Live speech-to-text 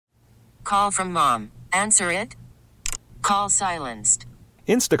Call from mom. Answer it. Call silenced.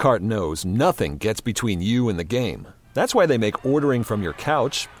 Instacart knows nothing gets between you and the game. That's why they make ordering from your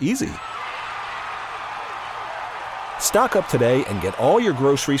couch easy. Stock up today and get all your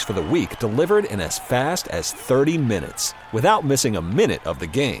groceries for the week delivered in as fast as 30 minutes without missing a minute of the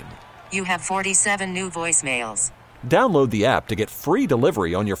game. You have 47 new voicemails. Download the app to get free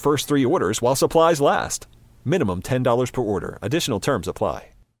delivery on your first 3 orders while supplies last. Minimum $10 per order. Additional terms apply.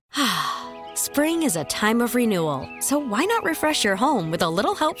 Spring is a time of renewal, so why not refresh your home with a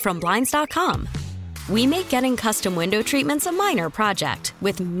little help from Blinds.com? We make getting custom window treatments a minor project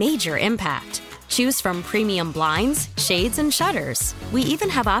with major impact. Choose from premium blinds, shades, and shutters. We even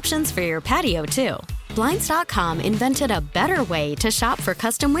have options for your patio, too. Blinds.com invented a better way to shop for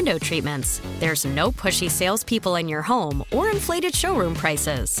custom window treatments. There's no pushy salespeople in your home or inflated showroom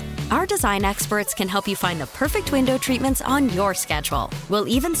prices. Our design experts can help you find the perfect window treatments on your schedule. We'll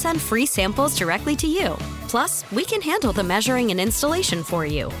even send free samples directly to you. Plus, we can handle the measuring and installation for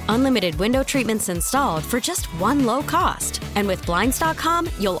you. Unlimited window treatments installed for just one low cost. And with Blinds.com,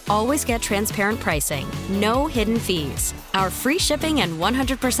 you'll always get transparent pricing. No hidden fees. Our free shipping and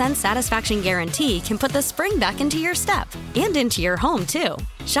 100% satisfaction guarantee can put the spring back into your step and into your home, too.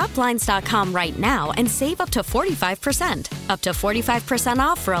 Shop Blinds.com right now and save up to 45%. Up to 45%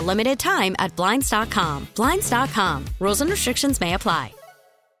 off for a limited time at Blinds.com. Blinds.com. Rules and restrictions may apply.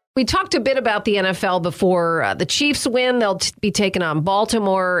 We talked a bit about the NFL before. The Chiefs win, they'll be taking on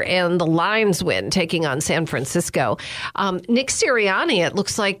Baltimore, and the Lions win, taking on San Francisco. Nick Sirianni, it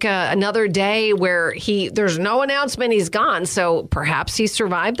looks like another day where there's no announcement he's gone, so perhaps he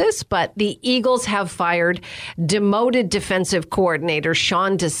survived this, but the Eagles have fired demoted defensive coordinator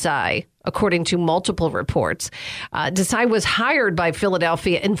Sean Desai, according to multiple reports. Desai was hired by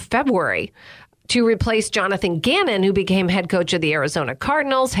Philadelphia in February to replace Jonathan Gannon, who became head coach of the Arizona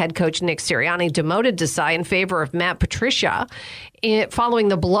Cardinals. Head coach Nick Sirianni demoted Desai in favor of Matt Patricia following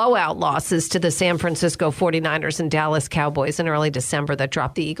the blowout losses to the San Francisco 49ers and Dallas Cowboys in early December that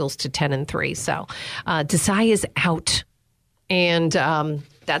dropped the Eagles to 10-3. So Desai is out. And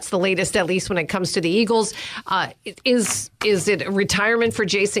that's the latest, at least when it comes to the Eagles. Is it a retirement for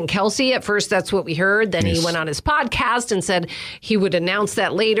Jason Kelce? At first, that's what we heard. Then he went on his podcast and said he would announce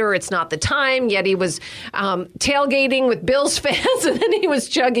that later. It's not the time. Yet he was tailgating with Bills fans, and then he was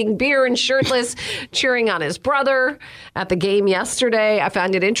chugging beer and shirtless, cheering on his brother at the game yesterday. I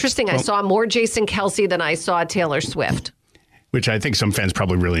found it interesting. I saw more Jason Kelce than I saw Taylor Swift. Which I think some fans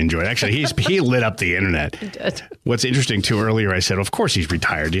probably really enjoyed. Actually, he lit up the internet. He did. What's interesting, too, earlier I said, of course he's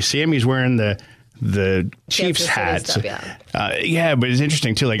retired. You see him? He's wearing the Chiefs hat. Stuff, yeah, but it's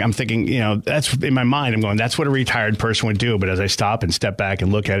interesting, too. Like, I'm thinking, that's in my mind, I'm going, that's what a retired person would do. But as I stop and step back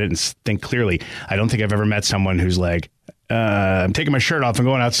and look at it and think clearly, I don't think I've ever met someone who's like, I'm taking my shirt off and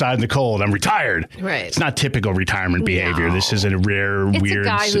going outside in the cold. I'm retired. Right. It's not typical retirement behavior. No. This is a rare, weird... It's a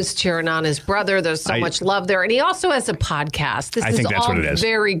guy who's cheering on his brother. There's so much love there. And he also has a podcast. I think that's what it is.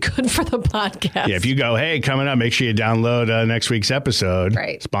 Very good for the podcast. Yeah, if you go, hey, coming up, make sure you download next week's episode.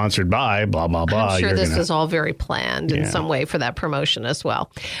 Right. Sponsored by blah, blah, blah. I'm sure this is all very planned in some way for that promotion as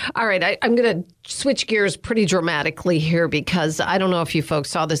well. All right, I'm going to switch gears pretty dramatically here because I don't know if you folks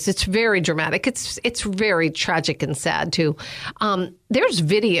saw this. It's very dramatic. It's very tragic and sad, too. There's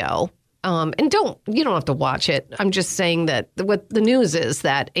video, and you don't have to watch it. I'm just saying that what the news is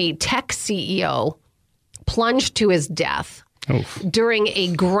that a tech CEO plunged to his death during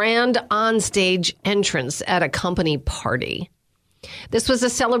a grand onstage entrance at a company party. This was a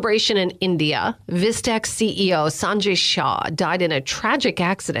celebration in India. Vistec CEO Sanjay Shah died in a tragic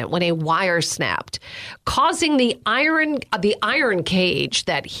accident when a wire snapped, causing the iron cage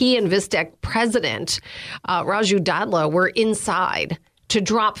that he and Vistec president Raju Dadla were inside to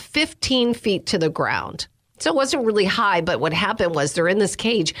drop 15 feet to the ground. So it wasn't really high, but what happened was they're in this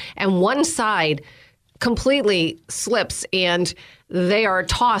cage and one side completely slips and they are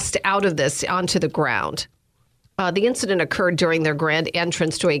tossed out of this onto the ground. The incident occurred during their grand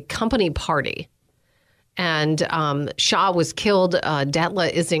entrance to a company party. And Shah was killed.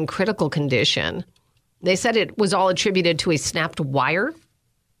 Datla is in critical condition. They said it was all attributed to a snapped wire,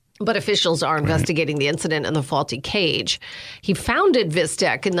 but officials are investigating the incident and the faulty cage. He founded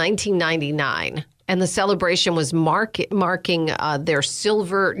Vistec in 1999, and the celebration was marking their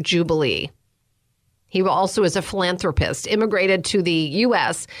silver jubilee. He also is a philanthropist, immigrated to the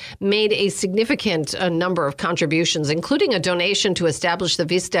U.S., made a significant number of contributions, including a donation to establish the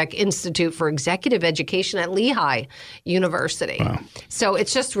Vistek Institute for Executive Education at Lehigh University. Wow. So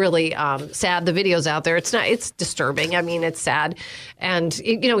it's just really sad. The video's out there. It's disturbing. I mean, it's sad. And,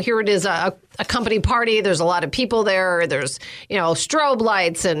 here it is, a company party. There's a lot of people there. There's, strobe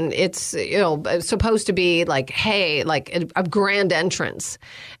lights, and it's, supposed to be like, hey, like a grand entrance.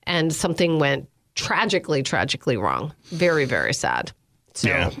 And something went tragically wrong. Very, very sad. So,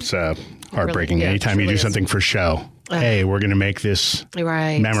 yeah, it's heartbreaking. Really, anytime you do something for show, hey, we're going to make this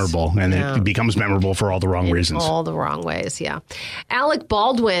memorable. And it becomes memorable for all the wrong reasons. All the wrong ways, yeah. Alec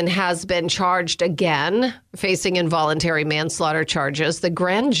Baldwin has been charged again, facing involuntary manslaughter charges. The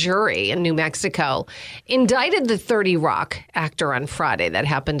grand jury in New Mexico indicted the 30 Rock actor on Friday. That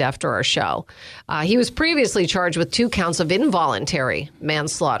happened after our show. He was previously charged with 2 counts of involuntary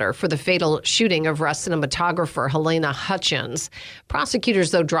manslaughter for the fatal shooting of cinematographer Helena Hutchins.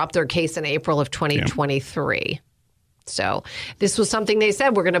 Prosecutors, though, dropped their case in April of 2023. Yeah. So this was something they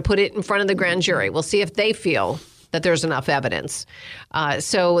said, we're going to put it in front of the grand jury. We'll see if they feel that there's enough evidence.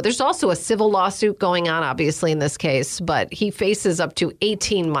 So there's also a civil lawsuit going on, obviously, in this case, but he faces up to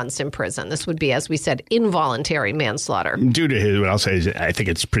 18 months in prison. This would be, as we said, involuntary manslaughter. Due to his, what I'll say is, I think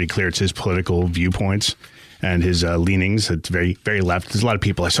it's pretty clear it's his political viewpoints and his leanings. It's very, very left. There's a lot of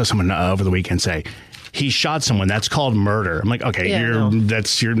people. I saw someone over the weekend say, he shot someone. That's called murder. I'm like, okay,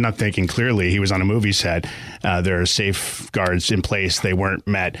 you're not thinking clearly. He was on a movie set. There are safeguards in place. They weren't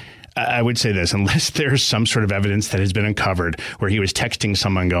met. I would say this, unless there's some sort of evidence that has been uncovered where he was texting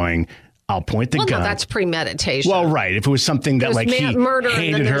someone going, I'll point the gun. No, that's premeditation. Well, right. If it was something that he murder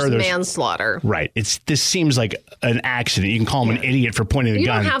hated and then her. There's manslaughter. Right. This seems like an accident. You can call him an idiot for pointing the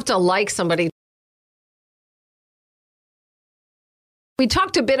gun. You don't have to like somebody. We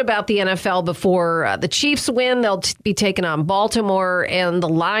talked a bit about the NFL before. The Chiefs win, they'll be taking on Baltimore, and the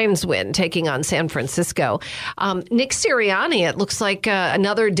Lions win, taking on San Francisco. Nick Sirianni, it looks like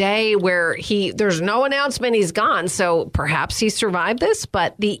another day where there's no announcement, he's gone, so perhaps he survived this,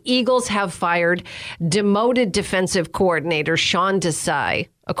 but the Eagles have fired demoted defensive coordinator Sean Desai,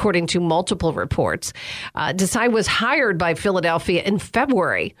 according to multiple reports. Desai was hired by Philadelphia in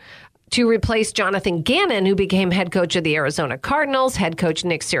February to replace Jonathan Gannon, who became head coach of the Arizona Cardinals. Head coach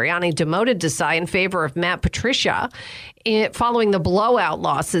Nick Sirianni demoted Desai in favor of Matt Patricia following the blowout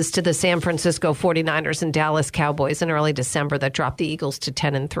losses to the San Francisco 49ers and Dallas Cowboys in early December that dropped the Eagles to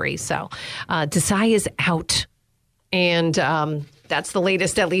 10-3. So Desai is out. And that's the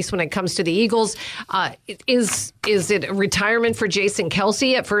latest, at least when it comes to the Eagles. Is it a retirement for Jason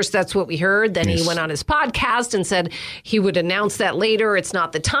Kelce? At first, that's what we heard. Then he went on his podcast and said he would announce that later. It's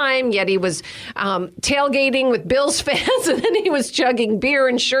not the time. Yet he was tailgating with Bills fans, and then he was chugging beer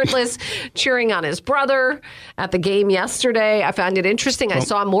and shirtless, cheering on his brother at the game yesterday. I found it interesting. I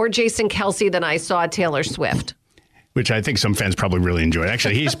saw more Jason Kelce than I saw Taylor Swift. Which I think some fans probably really enjoyed.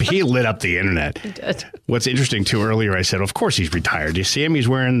 Actually, he lit up the internet. He did. What's interesting, too, earlier I said, of course he's retired. You see him? He's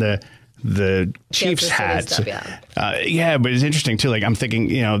wearing the Chiefs hat. Stuff, but it's interesting, too. Like, I'm thinking,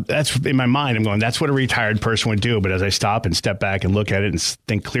 that's in my mind. I'm going, that's what a retired person would do. But as I stop and step back and look at it and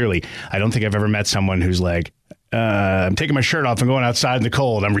think clearly, I don't think I've ever met someone who's like, I'm taking my shirt off and going outside in the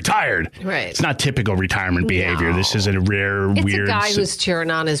cold. I'm retired. Right. It's not typical retirement behavior. This is a rare, weird. It's a guy who's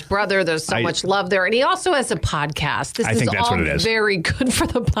cheering on his brother. There's so much love there. And he also has a podcast. I think that's what it is. Very good for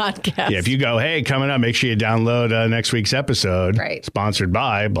the podcast. Yeah, if you go, hey, coming up, make sure you download next week's episode. Right. Sponsored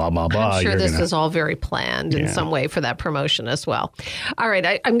by blah, blah, blah. I'm sure this is all very planned in some way for that promotion as well. All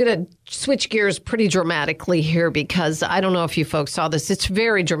right. I'm going to switch gears pretty dramatically here because I don't know if you folks saw this. It's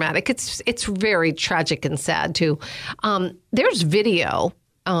very dramatic. It's very tragic and sad, too. There's video,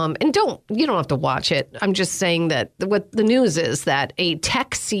 and you don't have to watch it. I'm just saying that what the news is that a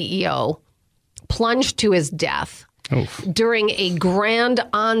tech CEO plunged to his death during a grand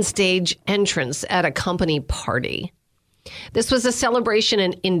onstage entrance at a company party. This was a celebration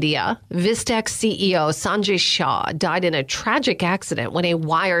in India. Vistek CEO Sanjay Shah died in a tragic accident when a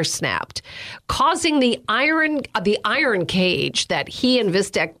wire snapped, causing the iron cage that he and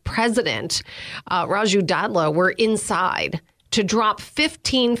Vistek president Raju Dadla were inside to drop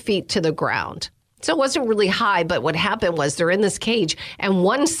 15 feet to the ground. So it wasn't really high, but what happened was they're in this cage and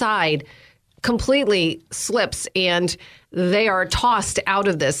one side completely slips and they are tossed out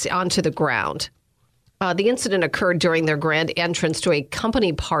of this onto the ground. The incident occurred during their grand entrance to a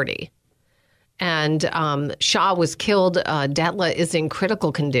company party. And Shah was killed. Datla is in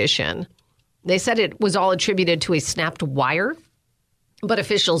critical condition. They said it was all attributed to a snapped wire, but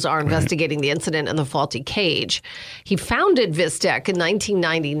officials are investigating the incident and the faulty cage. He founded Vistek in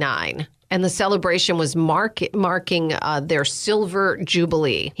 1999 and the celebration was marking their silver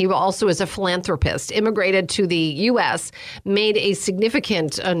jubilee. He also is a philanthropist, immigrated to the U.S., made a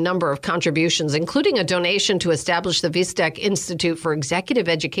significant number of contributions, including a donation to establish the Vistek Institute for Executive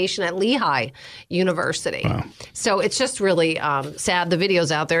Education at Lehigh University. Wow. So it's just really sad. The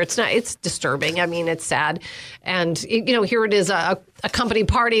video's out there. It's disturbing. I mean, it's sad. And, here it is, a company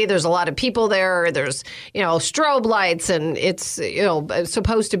party. There's a lot of people there. There's, strobe lights, and it's,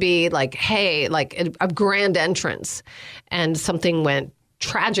 supposed to be like, hey, like a grand entrance. And something went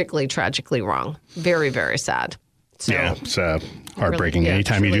tragically wrong. Very, very sad. So, yeah, it's heartbreaking. Really,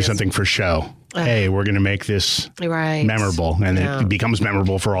 Anytime you do something for show. Hey, we're going to make this memorable. And it becomes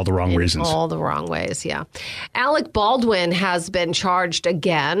memorable for all the wrong reasons. All the wrong ways, yeah. Alec Baldwin has been charged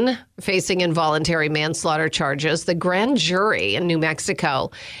again, facing involuntary manslaughter charges. The grand jury in New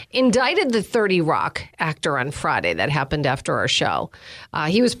Mexico indicted the 30 Rock actor on Friday. That happened after our show.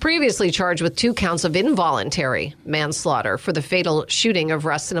 He was previously charged with 2 counts of involuntary manslaughter for the fatal shooting of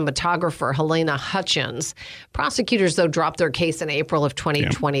cinematographer Helena Hutchins. Prosecutors, though, dropped their case in April of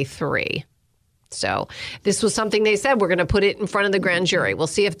 2023. Yeah. So this was something they said, we're going to put it in front of the grand jury. We'll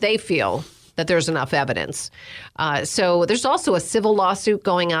see if they feel that there's enough evidence. So there's also a civil lawsuit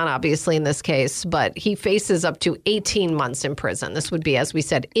going on, obviously, in this case, but he faces up to 18 months in prison. This would be, as we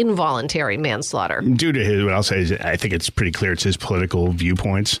said, involuntary manslaughter. Due to his, what I'll say is, I think it's pretty clear it's his political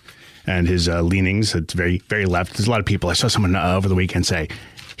viewpoints and his leanings. It's very, very left. There's a lot of people. I saw someone over the weekend say,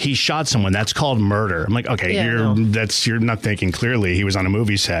 he shot someone. That's called murder. I'm like, okay, you're not thinking clearly. He was on a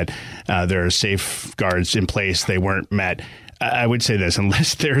movie set. There are safeguards in place. They weren't met. I would say this,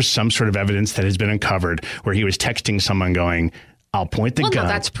 unless there's some sort of evidence that has been uncovered where he was texting someone going, I'll point the gun. No,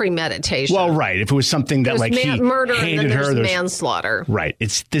 that's premeditation. Well, right. If it was something that he murder hated and then her, there's manslaughter. Right.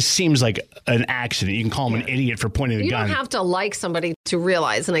 This seems like an accident. You can call him an idiot for pointing the gun. You don't have to like somebody to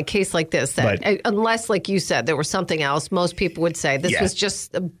realize in a case like this that unless, like you said, there was something else, most people would say this was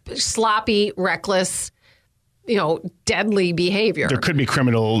just sloppy, reckless, deadly behavior. There could be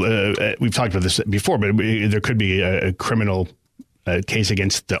criminal. We've talked about this before, but there could be a criminal case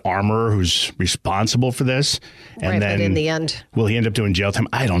against the armorer who's responsible for this. And then but in the end, will he end up doing jail time?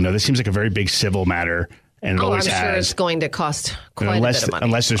 I don't know. This seems like a very big civil matter. And it always I'm sure it's going to cost quite a bit of money.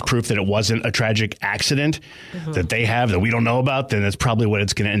 Unless there's proof that it wasn't a tragic accident that they have that we don't know about, then that's probably what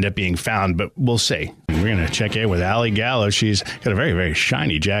it's going to end up being found. But we'll see. We're going to check in with Ally Gallo. She's got a very, very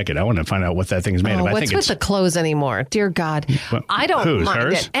shiny jacket. I want to find out what that thing is made of. What's with the clothes anymore? Dear God. I don't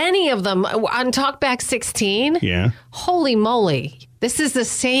mind it. Any of them. On Talkback 16? Yeah. Holy moly. This is the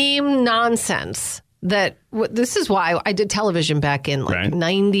same nonsense. This is why I did television back in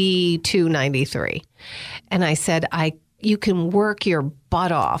 92, 93. And I said, you can work your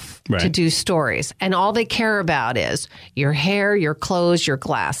butt off to do stories. And all they care about is your hair, your clothes, your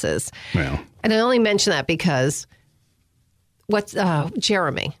glasses. Well. And I only mention that because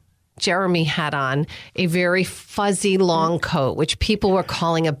Jeremy had on a very fuzzy long coat, which people were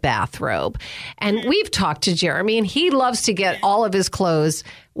calling a bathrobe. And we've talked to Jeremy, and he loves to get all of his clothes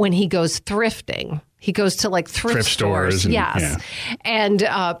when he goes thrifting. He goes to thrift stores. And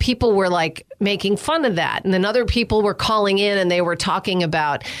people were making fun of that. And then other people were calling in and they were talking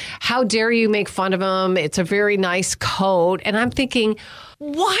about, how dare you make fun of him? It's a very nice coat. And I'm thinking,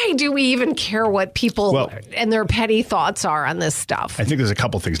 why do we even care what people and their petty thoughts are on this stuff? I think there's a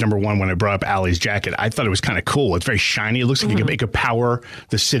couple things. Number one, when I brought up Ally's jacket, I thought it was kind of cool. It's very shiny. It looks like it could power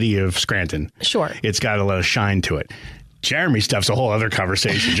the city of Scranton. Sure. It's got a lot of shine to it. Jeremy stuff's a whole other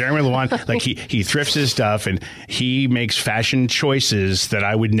conversation. Jeremy Lewan, he thrifts his stuff and he makes fashion choices that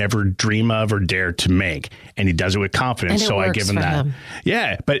I would never dream of or dare to make. And he does it with confidence. So I give him that.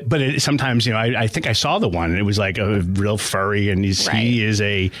 Yeah. But sometimes, I think I saw the one and it was like a real furry and he is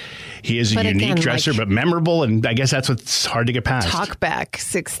a unique dresser, but memorable. And I guess that's what's hard to get past. Talkback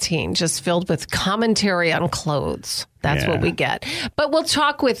 16, just filled with commentary on clothes. That's what we get. But we'll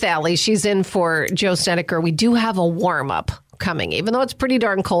talk with Ally. She's in for Joe Snedeker. We do have a warm-up coming. Even though it's pretty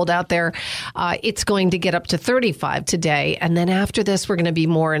darn cold out there, it's going to get up to 35 today. And then after this, we're going to be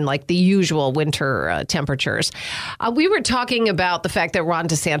more in the usual winter temperatures. We were talking about the fact that Ron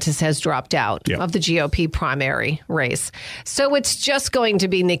DeSantis has dropped out of the GOP primary race. So it's just going to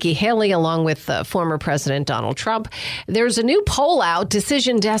be Nikki Haley along with former President Donald Trump. There's a new poll out,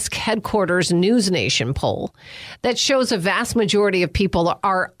 Decision Desk Headquarters News Nation poll, that shows a vast majority of people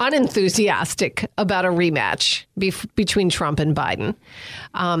are unenthusiastic about a rematch between Trump and Biden.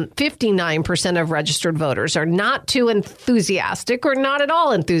 59% of registered voters are not too enthusiastic or not at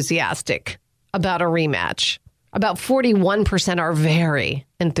all enthusiastic about a rematch. About 41% are very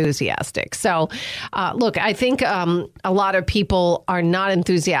enthusiastic. So, look, I think a lot of people are not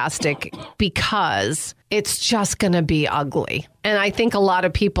enthusiastic because it's just going to be ugly. And I think a lot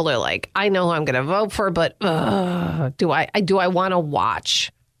of people are like, I know who I'm going to vote for, but do I want to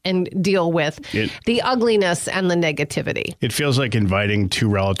watch and deal with the ugliness and the negativity? It feels like inviting two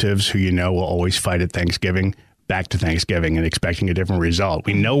relatives who you know will always fight at Thanksgiving back to Thanksgiving and expecting a different result.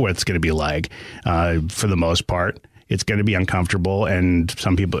 We know what it's going to be like for the most part. It's going to be uncomfortable, and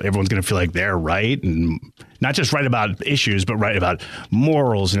everyone's going to feel like they're right, and not just right about issues, but right about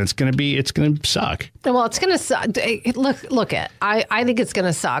morals. And it's going to suck. Well, it's going to suck. Look I think it's going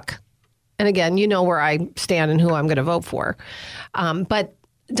to suck. And again, you know where I stand and who I'm going to vote for. But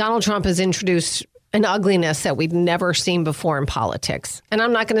Donald Trump has introduced an ugliness that we'd never seen before in politics. And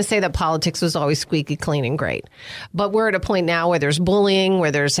I'm not going to say that politics was always squeaky clean and great. But we're at a point now where there's bullying, where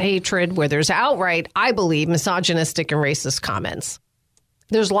there's hatred, where there's outright, I believe, misogynistic and racist comments.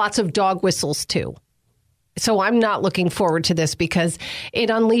 There's lots of dog whistles, too. So I'm not looking forward to this because it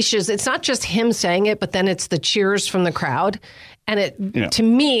unleashes, it's not just him saying it, but then it's the cheers from the crowd. And it, to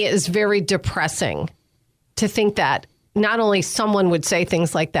me, is very depressing to think that not only someone would say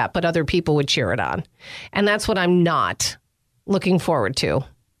things like that, but other people would cheer it on. And that's what I'm not looking forward to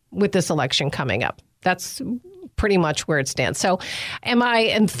with this election coming up. That's pretty much where it stands. So am I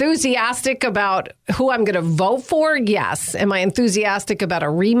enthusiastic about who I'm going to vote for? Yes. Am I enthusiastic about a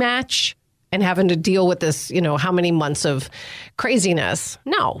rematch and having to deal with this, how many months of craziness?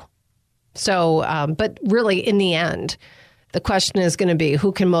 No. So, but really, in the end, the question is going to be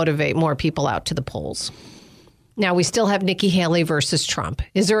who can motivate more people out to the polls. Now, we still have Nikki Haley versus Trump.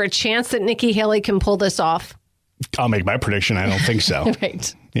 Is there a chance that Nikki Haley can pull this off? I'll make my prediction. I don't think so.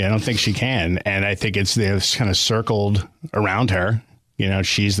 Right. Yeah, I don't think she can. And I think it's kind of circled around her.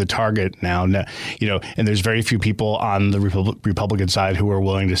 She's the target now. And there's very few people on the Republican side who are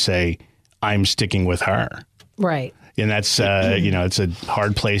willing to say, I'm sticking with her. Right. And that's, it's a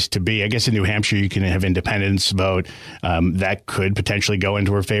hard place to be. I guess in New Hampshire, you can have independents vote. That could potentially go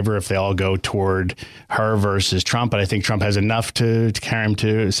into her favor if they all go toward her versus Trump. But I think Trump has enough to carry him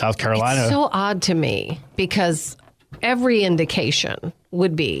to South Carolina. It's so odd to me because every indication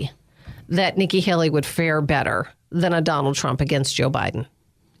would be that Nikki Haley would fare better than a Donald Trump against Joe Biden.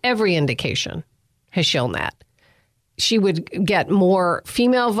 Every indication has shown that. She would get more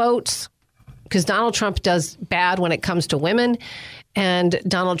female votes, because Donald Trump does bad when it comes to women, and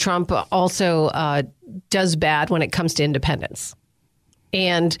Donald Trump also does bad when it comes to independents.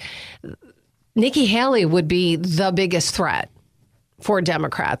 And Nikki Haley would be the biggest threat for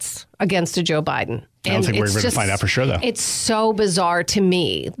Democrats against a Joe Biden. I don't think we're going to find out for sure, though. It's so bizarre to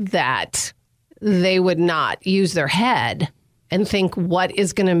me that they would not use their head and think what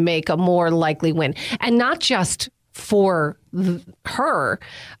is going to make a more likely win. And not just for her,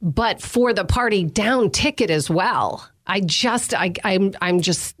 but for the party down ticket as well. I'm just like, I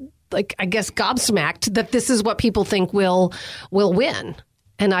guess, gobsmacked that this is what people think will win.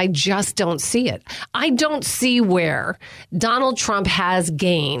 And I just don't see it. I don't see where Donald Trump has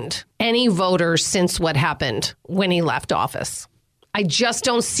gained any voters since what happened when he left office. I just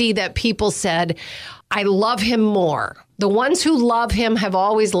don't see that people said, I love him more. The ones who love him have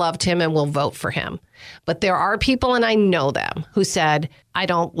always loved him and will vote for him. But there are people, and I know them, who said, I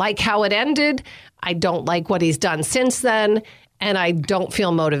don't like how it ended. I don't like what he's done since then. And I don't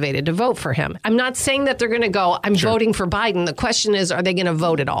feel motivated to vote for him. I'm not saying that they're going to go, I'm voting for Biden. The question is, are they going to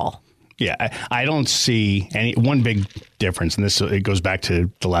vote at all? Yeah, I don't see one big difference. And it goes back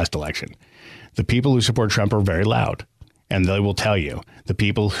to the last election. The people who support Trump are very loud. And they will tell you. The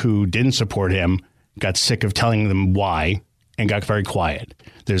people who didn't support him got sick of telling them why and got very quiet.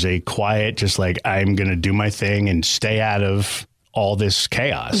 There's a quiet, just like, I'm going to do my thing and stay out of all this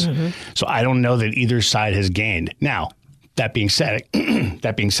chaos. Mm-hmm. So I don't know that either side has gained. Now, that being said,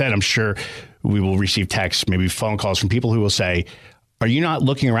 I'm sure we will receive texts, maybe phone calls from people who will say, are you not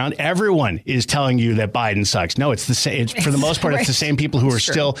looking around? Everyone is telling you that Biden sucks. No, it's the same. For the most part, right. It's the same people who are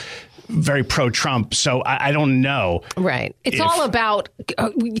still very pro-Trump. So I don't know. Right. It's all about,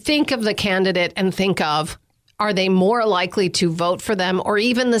 think of the candidate and think of, are they more likely to vote for them or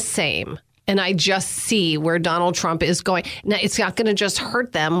even the same? And I just see where Donald Trump is going. Now, it's not going to just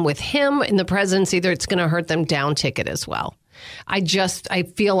hurt them with him in the presidency. It's going to hurt them down ticket as well. I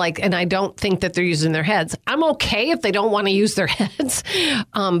feel like, and I don't think that they're using their heads. I'm okay if they don't want to use their heads,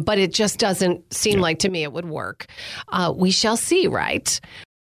 but it just doesn't seem like to me it would work. We shall see, right?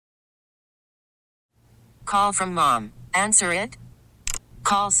 Call from mom. Answer it.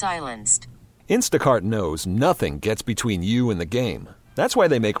 Call silenced. Instacart knows nothing gets between you and the game. That's why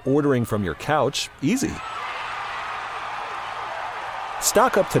they make ordering from your couch easy.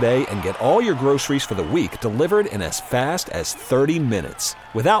 Stock up today and get all your groceries for the week delivered in as fast as 30 minutes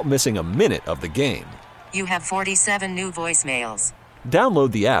without missing a minute of the game. You have 47 new voicemails. Download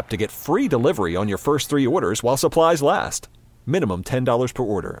the app to get free delivery on your first 3 orders while supplies last. Minimum $10 per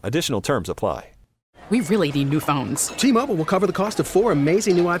order. Additional terms apply. We really need new phones. T-Mobile will cover the cost of 4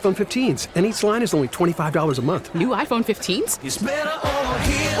 amazing new iPhone 15s, and each line is only $25 a month. New iPhone 15s? It's better over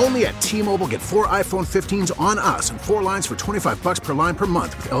here. Only at T-Mobile, get 4 iPhone 15s on us and 4 lines for $25 per line per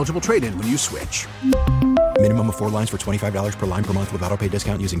month with eligible trade-in when you switch. Minimum of 4 lines for $25 per line per month with autopay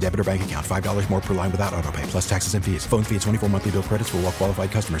discount using debit or bank account. $5 more per line without autopay, plus taxes and fees. Phone fee at 24 monthly bill credits for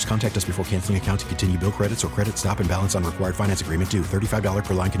well-qualified customers. Contact us before canceling account to continue bill credits or credit stop and balance on required finance agreement due. $35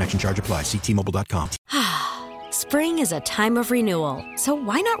 per line connection charge applies. See T-Mobile.com. Spring is a time of renewal, so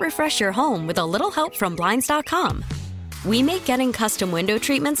why not refresh your home with a little help from Blinds.com? We make getting custom window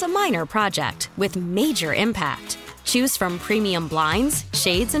treatments a minor project with major impact. Choose from premium blinds,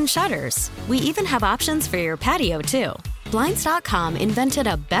 shades, and shutters. We even have options for your patio, too. Blinds.com invented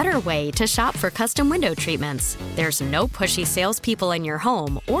a better way to shop for custom window treatments. There's no pushy salespeople in your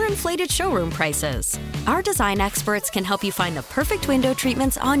home or inflated showroom prices. Our design experts can help you find the perfect window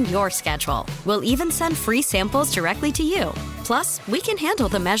treatments on your schedule. We'll even send free samples directly to you. Plus, we can handle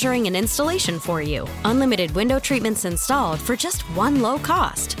the measuring and installation for you. Unlimited window treatments installed for just one low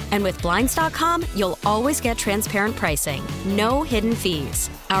cost. And with Blinds.com, you'll always get transparent pricing. No hidden fees.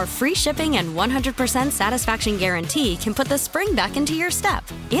 Our free shipping and 100% satisfaction guarantee can put the spring back into your step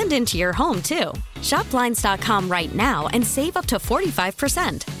and into your home, too. Shop Blinds.com right now and save up to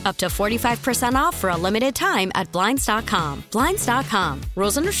 45%. Up to 45% off for a limited time at Blinds.com. Blinds.com.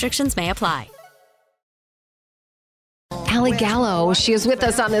 Rules and restrictions may apply. Ally Gallo, she is with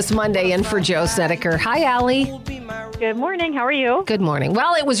us on this Monday in for Joe Snedeker. Hi, Ally. Good morning. How are you? Good morning.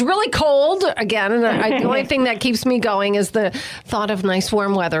 Well, it was really cold again, and the only thing that keeps me going is the thought of nice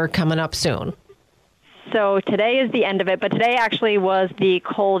warm weather coming up soon. So today is the end of it, but today actually was the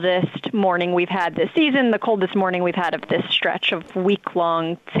coldest morning we've had this season, the coldest morning we've had of this stretch of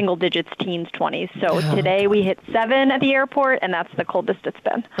week-long single digits, teens, 20s. So today we hit 7 at the airport, and that's the coldest it's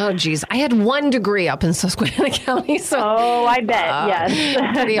been. Oh, geez. I had 1 degree up in Susquehanna County. So, I bet,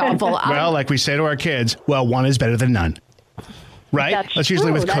 yes. Pretty awful. Well, like we say to our kids, well, 1 is better than none. Right? That's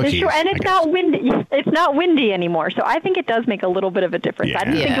usually with cookies. That is true. And it's not windy. It's not windy anymore. So I think it does make a little bit of a difference. I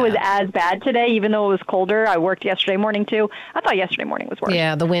didn't think it was as bad today, even though it was colder. I worked yesterday morning, too. I thought yesterday morning was worse.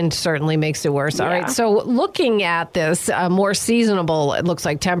 Yeah, the wind certainly makes it worse. All right. So looking at this, more seasonable, it looks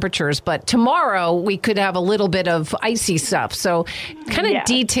like temperatures. But tomorrow, we could have a little bit of icy stuff. So kind of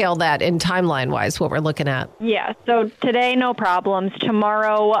detail that in timeline-wise, what we're looking at. Yeah. So today, no problems.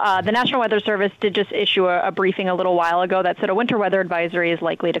 Tomorrow, the National Weather Service did just issue a briefing a little while ago that said a winter weather advisory is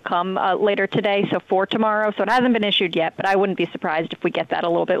likely to come later today, so for tomorrow. So it hasn't been issued yet, but I wouldn't be surprised if we get that a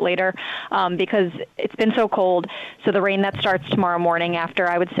little bit later because it's been so cold. So the rain that starts tomorrow morning after,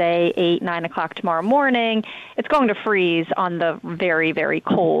 I would say, 8, 9 o'clock tomorrow morning, it's going to freeze on the very, very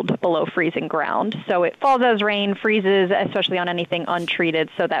cold, below freezing ground. So it falls as rain, freezes, especially on anything untreated.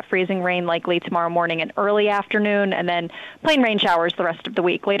 So that freezing rain likely tomorrow morning and early afternoon, and then plain rain showers the rest of the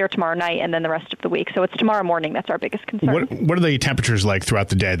week, later tomorrow night, and then the rest of the week. So it's tomorrow morning that's our biggest concern. What are the temperatures like throughout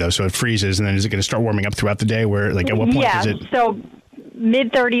the day, though? So it freezes, and then is it going to start warming up throughout the day? Where, like, at what point is it? So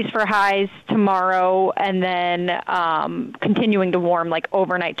mid-30s for highs tomorrow, and then continuing to warm like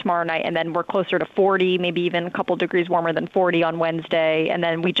overnight tomorrow night, and then we're closer to 40, maybe even a couple degrees warmer than 40 on Wednesday, and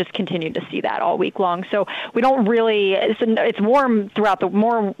then we just continue to see that all week long. So we don't really, it's warm throughout the,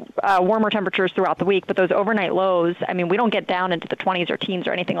 warmer temperatures throughout the week, but those overnight lows, I mean, we don't get down into the 20s or teens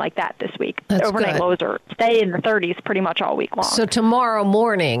or anything like that this week. That's overnight good. Lows stay in the 30s pretty much all week long. So tomorrow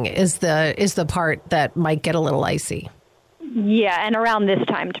morning is the part that might get a little icy. Yeah, and around this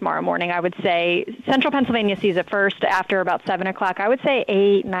time tomorrow morning, I would say central Pennsylvania sees it first after about 7 o'clock. I would say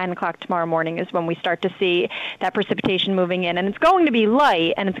 8, 9 o'clock tomorrow morning is when we start to see that precipitation moving in. And it's going to be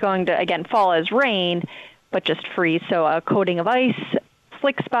light, and it's going to, again, fall as rain, but just freeze. So a coating of ice,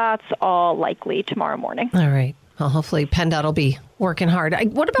 slick spots, all likely tomorrow morning. All right. Well, hopefully PennDOT will be working hard.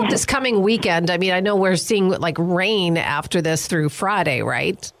 What about this coming weekend? I mean, I know we're seeing like rain after this through Friday,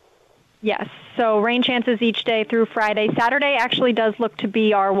 right? Yes. So rain chances each day through Friday. Saturday actually does look to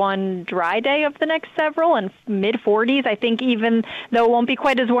be our one dry day of the next several, and mid-40s. I think even though it won't be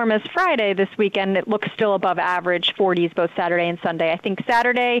quite as warm as Friday this weekend, it looks still above average 40s both Saturday and Sunday. I think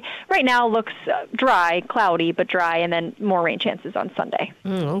Saturday right now looks dry, cloudy, but dry, and then more rain chances on Sunday.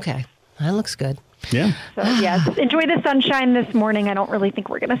 Okay. That looks good. Yeah. So, yes, enjoy the sunshine this morning. I don't really think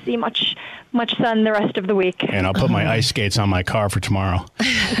we're going to see much sun the rest of the week. And I'll put my ice skates on my car for tomorrow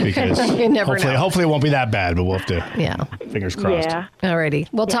because hopefully it won't be that bad, but we'll have to, fingers crossed. Yeah. All righty.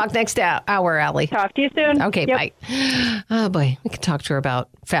 We'll talk next hour, Allie. Talk to you soon. Okay, bye. Oh, boy. We could talk to her about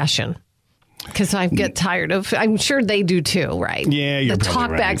fashion. Because I get tired of, I'm sure they do too, right? Yeah, you're the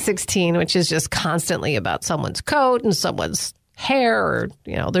probably Talkback right. 16, which is just constantly about someone's coat and someone's hair or,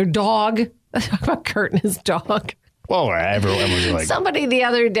 their dog. Talk about Kurt and his dog. Well, everyone was like... Somebody the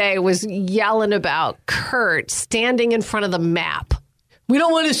other day was yelling about Kurt standing in front of the map. We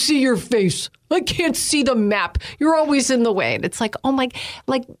don't want to see your face. I can't see the map. You're always in the way. And it's like, oh my,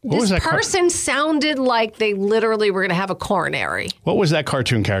 this person sounded like they literally were going to have a coronary. What was that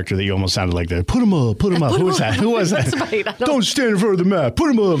cartoon character that you almost sounded like that? Put him up. Who was that? Who was that? Right, don't stand in front of the map. Put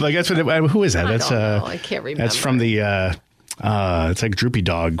him up. Like that's who is that? I don't know. I can't remember. That's from the, it's like Droopy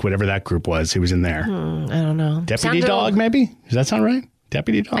Dog, whatever that group was. He was in there. I don't know. Deputy Dog, maybe? Does that sound right?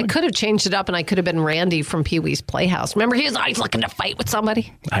 Deputy Dog? I could have changed it up and I could have been Randy from Pee-wee's Playhouse. Remember, he was always looking to fight with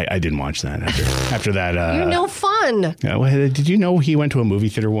somebody. I didn't watch that after that. You're no fun. Did you know he went to a movie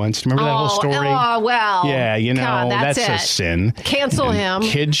theater once? Remember that whole story? Oh, well. Yeah, God, that's a sin. Cancel him.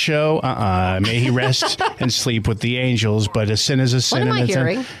 Kid show, may he rest and sleep with the angels, but a sin is a sin. What am I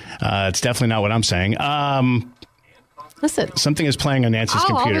hearing? It's definitely not what I'm saying. Listen. Something is playing on Nancy's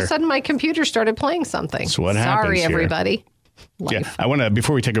computer. All of a sudden my computer started playing something. That's what happens. Sorry, everybody. Yeah, I want to,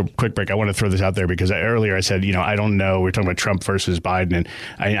 before we take a quick break, I want to throw this out there because earlier I said, I don't know. We're talking about Trump versus Biden. And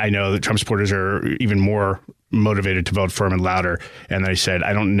I know that Trump supporters are even more motivated to vote for him and louder. And I said,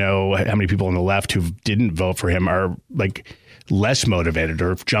 I don't know how many people on the left who didn't vote for him are like less motivated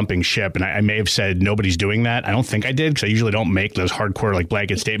or jumping ship. And I may have said nobody's doing that. I don't think I did because I usually don't make those hardcore like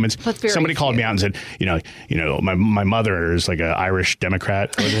blanket statements. Somebody called me out and said, my mother is like an Irish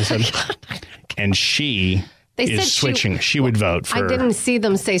Democrat. And she... is switching. She would vote for... I didn't see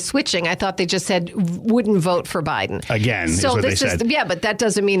them say switching. I thought they just said wouldn't vote for Biden. Again, so is what they said. Yeah, but that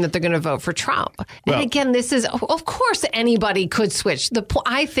doesn't mean that they're going to vote for Trump. And again, this is... Of course anybody could switch.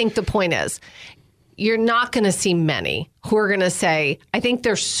 I think the point is, you're not going to see many who are going to say, I think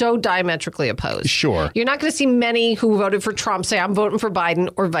they're so diametrically opposed. Sure. You're not going to see many who voted for Trump say, I'm voting for Biden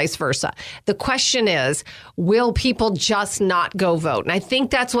or vice versa. The question is, will people just not go vote? And I think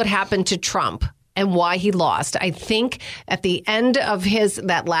that's what happened to Trump and why he lost. I think at the end of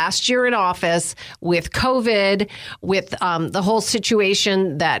that last year in office with COVID, with the whole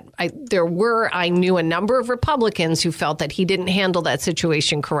situation that I knew a number of Republicans who felt that he didn't handle that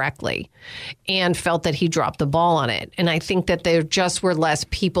situation correctly and felt that he dropped the ball on it. And I think that there just were less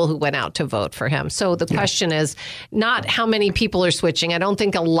people who went out to vote for him. So the question is not how many people are switching. I don't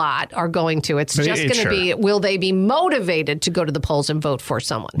think a lot are going to. It's just going to be, will they be motivated to go to the polls and vote for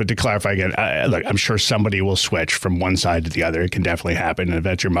someone? But to clarify again, look, I'm sure somebody will switch from one side to the other. It can definitely happen. And if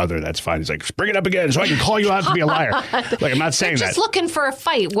that's your mother, that's fine. It's like, bring it up again so I can call you out to be a liar. Like, I'm not saying They're just looking for a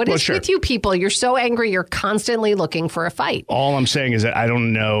fight. What is with you people? You're so angry. You're constantly looking for a fight. All I'm saying is that I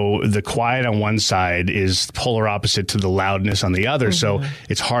don't know. The quiet on one side is polar opposite to the loudness on the other. So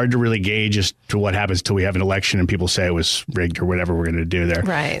it's hard to really gauge as to what happens till we have an election and people say it was rigged or whatever we're going to do there.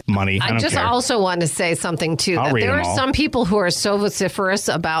 Right. Money. I just care. also want to say something, too. That there are some people who are so vociferous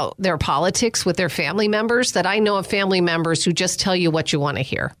about their politics with their family members that I know of family members who just tell you what you want to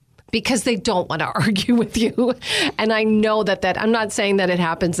hear because they don't want to argue with you. And I know that I'm not saying that it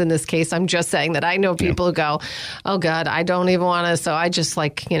happens in this case. I'm just saying that I know people who go, oh, God, I don't even want to. So I just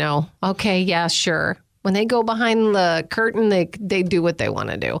okay, yeah, sure. When they go behind the curtain, they do what they want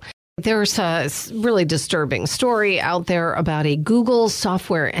to do. There's a really disturbing story out there about a Google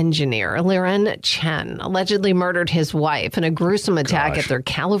software engineer, Liren Chen, allegedly murdered his wife in a gruesome attack at their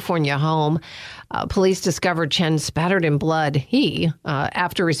California home. Police discovered Chen spattered in blood.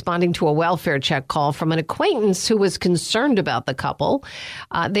 After responding to a welfare check call from an acquaintance who was concerned about the couple.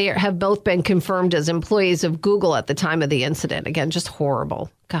 They have both been confirmed as employees of Google at the time of the incident. Again, just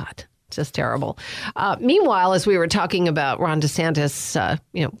horrible. God. Just terrible. Meanwhile, as we were talking about Ron DeSantis,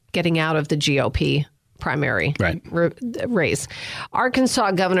 getting out of the GOP primary race, Arkansas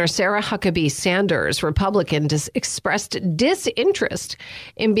Governor Sarah Huckabee Sanders, Republican, expressed disinterest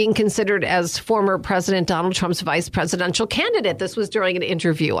in being considered as former President Donald Trump's vice presidential candidate. This was during an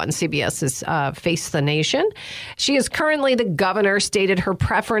interview on CBS's Face the Nation. She is currently the governor, stated her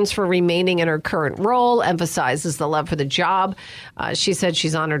preference for remaining in her current role, emphasizes the love for the job. She said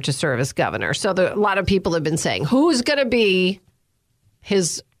she's honored to serve as governor. So a lot of people have been saying, who's going to be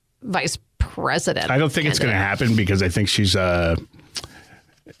his vice president? I don't think it's going to happen because I think she's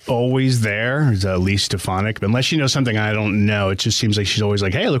always there. Is Elise Stefanik. Unless you know something I don't know, it just seems like she's always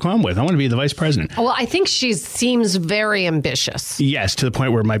like, hey, look who I'm with. I want to be the vice president. Well, I think she seems very ambitious. Yes, to the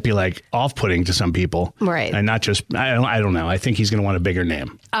point where it might be like off-putting to some people. Right. And not just, I don't know. I think he's going to want a bigger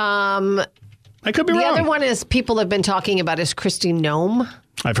name. I could be wrong. The other one is people have been talking about is Kristi Noem.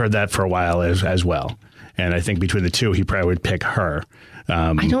 I've heard that for a while as well. And I think between the two, he probably would pick her.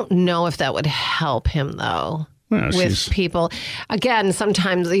 I don't know if that would help him, though. With people. Again,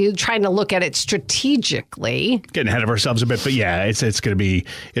 sometimes you're trying to look at it strategically. Getting ahead of ourselves a bit, but yeah, it'll be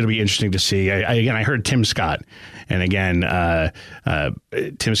interesting to see. I heard Tim Scott, and again,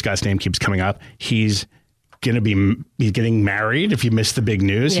 Tim Scott's name keeps coming up. He's getting married. If you missed the big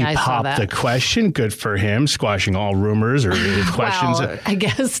news, yeah, he popped the question. Good for him, squashing all rumors or questions. Well, I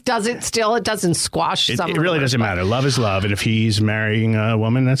guess it doesn't squash some. It really doesn't matter. Love is love, and if he's marrying a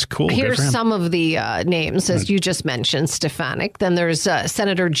woman, that's cool. Here's some of the names, as you just mentioned, Stefanik. Then there's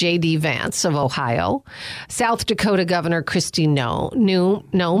Senator J.D. Vance of Ohio, South Dakota Governor Kristi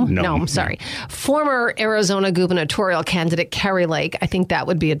Noem. Sorry, former Arizona gubernatorial candidate Kari Lake. I think that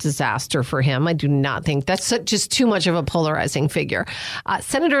would be a disaster for him. I do not think that's just too much of a polarizing figure.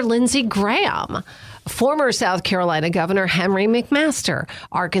 Senator Lindsey Graham, former South Carolina Governor Henry McMaster,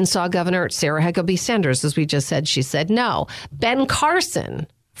 Arkansas Governor Sarah Huckabee Sanders, as we just said, she said no. Ben Carson,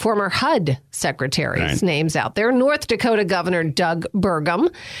 former HUD secretary's names out there. North Dakota Governor Doug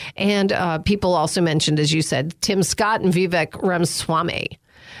Burgum. And people also mentioned, as you said, Tim Scott and Vivek Ramaswamy.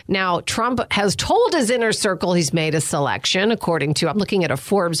 Now, Trump has told his inner circle he's made a selection, according to, I'm looking at a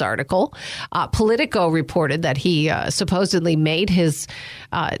Forbes article. Politico reported that he supposedly made his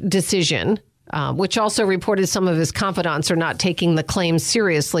decision, which also reported some of his confidants are not taking the claims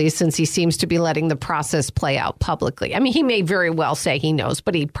seriously since he seems to be letting the process play out publicly. I mean, he may very well say he knows,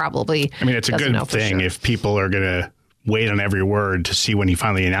 but he probably it's a good thing if people are going to wait on every word to see when he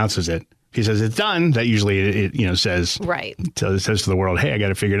finally announces it. He says it's done. That usually it says right. So it says to the world, "Hey, I got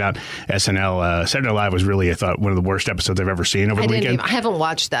to figure it out." SNL Saturday Night Live was really, I thought, one of the worst episodes I've ever seen over the weekend. I haven't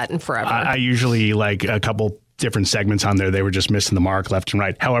watched that in forever. I usually like a couple different segments on there. They were just missing the mark left and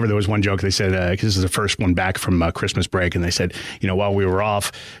right. However, there was one joke they said, because this is the first one back from Christmas break, and they said, while we were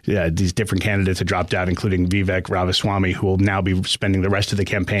off, these different candidates had dropped out, including Vivek Ramaswamy, who will now be spending the rest of the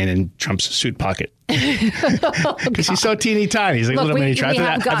campaign in Trump's suit pocket. Because he's so teeny tiny. He's like a little mini Trump.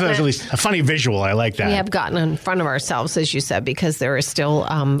 I thought that was at least a funny visual. I like that. We have gotten in front of ourselves, as you said, because there is still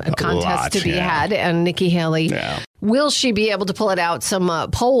a contest to be had. And Nikki Haley, will she be able to pull it out? Some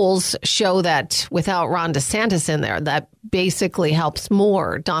polls show that without Ron DeSantis in there, that basically helps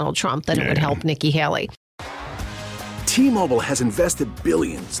more Donald Trump than it would help Nikki Haley. T-Mobile has invested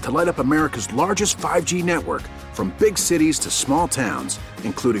billions to light up America's largest 5G network, from big cities to small towns,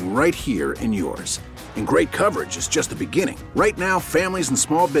 including right here in yours. And great coverage is just the beginning. Right now, families and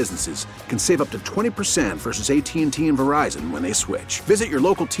small businesses can save up to 20% versus AT&T and Verizon when they switch. Visit your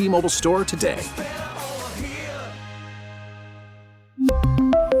local T-Mobile store today.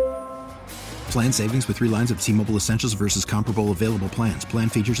 Plan savings with 3 lines of T-Mobile Essentials versus comparable available plans. Plan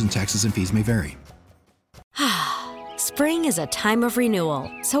features and taxes and fees may vary. Spring is a time of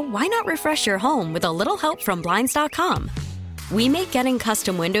renewal, so why not refresh your home with a little help from Blinds.com? We make getting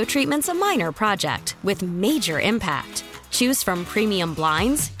custom window treatments a minor project with major impact. Choose from premium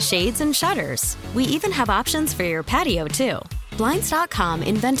blinds, shades, and shutters. We even have options for your patio, too. Blinds.com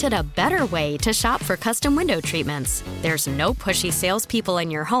invented a better way to shop for custom window treatments. There's no pushy salespeople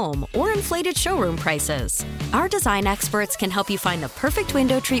in your home or inflated showroom prices. Our design experts can help you find the perfect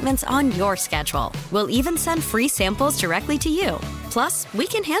window treatments on your schedule. We'll even send free samples directly to you. Plus, we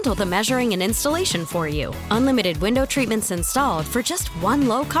can handle the measuring and installation for you. Unlimited window treatments installed for just one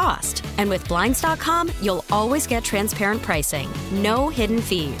low cost. And with Blinds.com, you'll always get transparent pricing. No hidden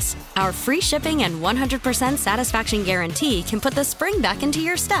fees. Our free shipping and 100% satisfaction guarantee can put the spring back into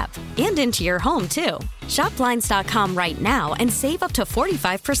your step and into your home, too. Shop Blinds.com right now and save up to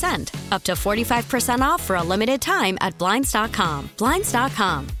 45%. Up to 45% off for a limited time at Blinds.com.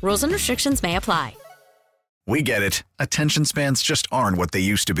 Blinds.com. Rules and restrictions may apply. We get it. Attention spans just aren't what they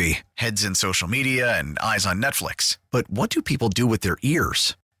used to be. Heads in social media and eyes on Netflix. But what do people do with their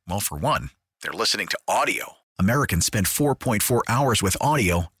ears? Well, for one, they're listening to audio. Americans spend 4.4 hours with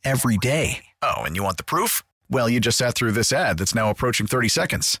audio every day. Oh, and you want the proof? Well, you just sat through this ad that's now approaching 30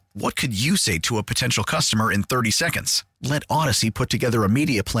 seconds. What could you say to a potential customer in 30 seconds? Let Odyssey put together a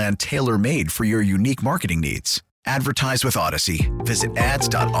media plan tailor-made for your unique marketing needs. Advertise with Odyssey. Visit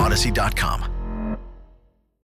ads.odyssey.com.